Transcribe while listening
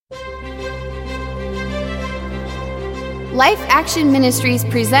Life Action Ministries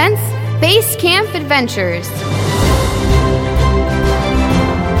presents Base Camp Adventures.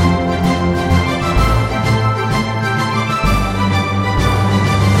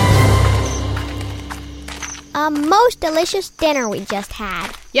 A most delicious dinner we just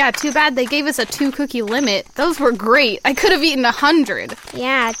had. Yeah, too bad they gave us a 2-cookie limit. Those were great. I could have eaten 100.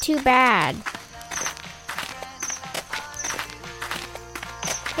 Yeah, too bad.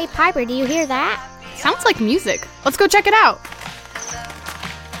 Hey, Piper, do you hear that? Sounds like music. Let's go check it out.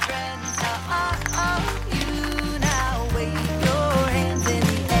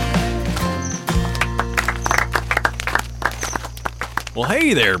 Well,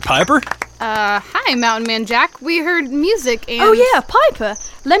 hey there, Piper. Hi, Mountain Man Jack. We heard music and... Oh, yeah, Piper.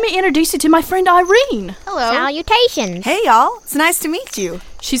 Let me introduce you to my friend Irene. Hello. Salutations. Hey, y'all. It's nice to meet you.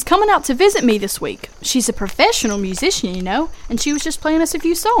 She's coming out to visit me this week. She's a professional musician, you know, and she was just playing us a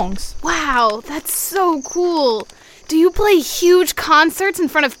few songs. Wow, that's so cool. Do you play huge concerts in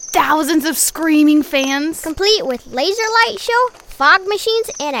front of thousands of screaming fans? Complete with laser light show, fog machines,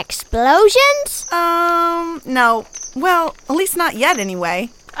 and explosions? No. Well, at least not yet anyway.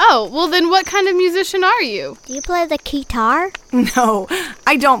 Oh, well then what kind of musician are you? Do you play the guitar? No,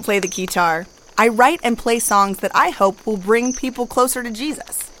 I don't play the guitar. I write and play songs that I hope will bring people closer to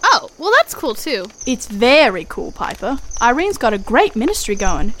Jesus. Oh, well that's cool too. It's very cool, Piper. Irene's got a great ministry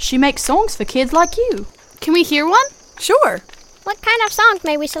going. She makes songs for kids like you. Can we hear one? Sure. What kind of songs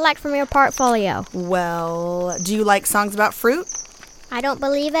may we select from your portfolio? Well, do you like songs about fruit? I don't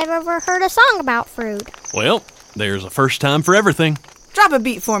believe I've ever heard a song about fruit. Well, there's a first time for everything. Drop a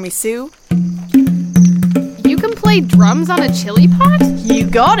beat for me, Sue. You can play drums on a chili pot? You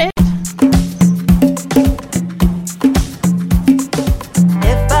got it.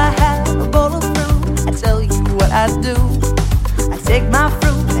 If I have a bowl of fruit, I tell you what I do. I take my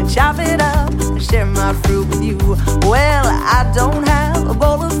fruit and chop it up and share my fruit with you. Well, I don't have a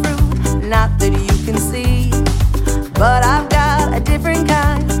bowl of fruit, not that you can see, but I've got a different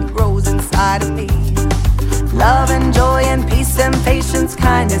kind that grows inside of me. Love and joy and peace and patience,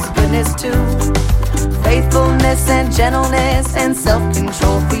 kindness, goodness too. Faithfulness and gentleness and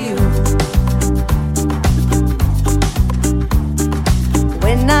self-control for you.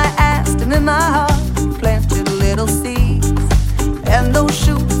 When I asked him in my heart, he planted little seeds, and those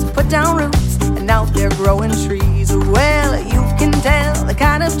shoots put down roots, and now they're growing trees. Well, you can tell the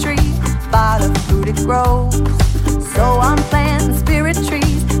kind of tree by the fruit it grows. So I'm planting spirit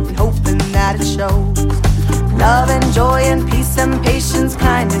trees and hoping that it shows. Love and joy and peace and patience,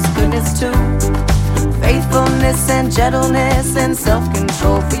 kindness, goodness too. Faithfulness and gentleness and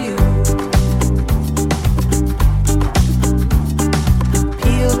self-control for you.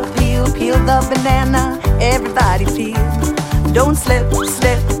 Peel the banana, everybody peel. Don't slip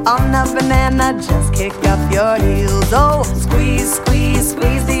on the banana, just kick up your heels. Oh, squeeze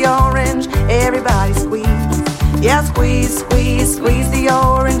the orange, everybody squeeze. Yeah, squeeze the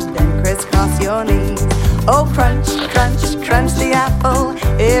orange, then crisscross your knees. Oh, crunch the apple,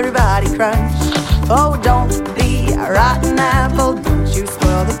 everybody crunch. Oh, don't be a rotten apple, don't you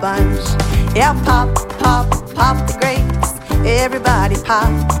spoil the bunch. Yeah, pop the grapes, everybody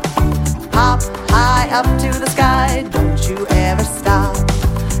pop high up to the sky, don't you ever stop.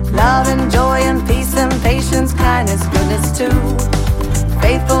 Love and joy and peace and patience, kindness, goodness too.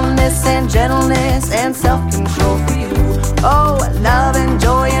 Faithfulness and gentleness and self-control for you. Oh, love and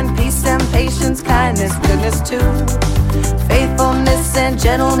joy and peace and patience, kindness, goodness too. Faithfulness and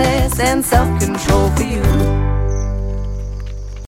gentleness and self-control for you.